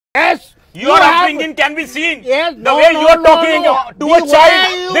upbringing can be seen. Yes, The way you are talking to a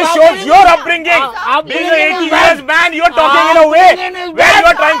child, this shows your upbringing. Being an 80 years man, you are talking in a way where you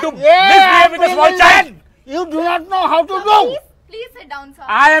are trying to misbehave with a small child. You do not know how to do. Please sit down, sir.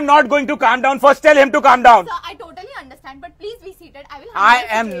 I am not going to calm down. First tell him to calm down. Sir, I totally understand, but please be seated. I will handle I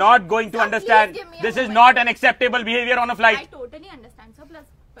the am situation. not going to Sir, understand. please give me a This is moment. not an acceptable behavior on a I flight. totally understand, sir.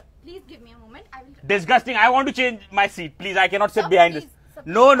 But please give me a moment. I will. Disgusting. I want to change my seat. Please, I cannot sit Sir, behind please. this. Sir,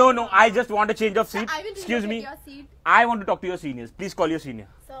 No, please. no, no. I just want a change of Sir, seat. I will Excuse me. relocate your seat. I want to talk to your seniors. Please call your senior.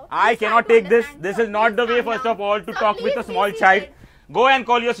 Sir, I please cannot try to take this. understand, This sir. is not the Please way, calm first down. of all, to Sir, talk with a please be small seated. child. Go and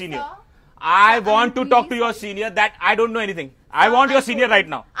call your senior. Sir, I Sir, want to I'm talk to really your sorry. senior that I don't know anything. I want your senior right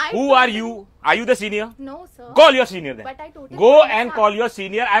now. I Who are totally- you? Are you the senior? No, sir. Call your senior then. But I totally Go understand. and call your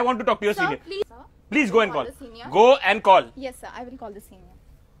senior. I want to talk to your Sir, senior. please. Sir, Please go and call. the senior. Go and call. Yes, sir. I will call the senior.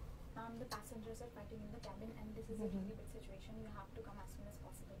 The passengers are fighting in the cabin, and this is a really big situation. You have to come as soon as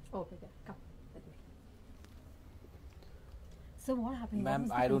possible. Okay, come. So what happened?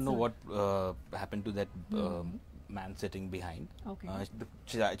 Ma'am, I don't know what happened to that man sitting behind. Okay.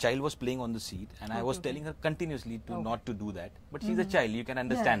 The child was playing on the seat, and I was telling her continuously to not to do that. But she's a child; you can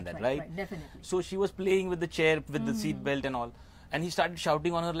understand that, right? Definitely. So she was playing with the chair, with the seat belt and all. And he started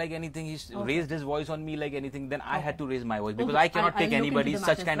shouting on her like anything. He raised his voice on me like anything. Then I had to raise my voice because I cannot take I'll look into anybody's the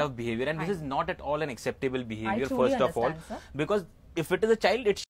such matter, kind sir. of behavior. And this is not at all an acceptable behavior, truly first of all. understand, sir. Because if it is a child, it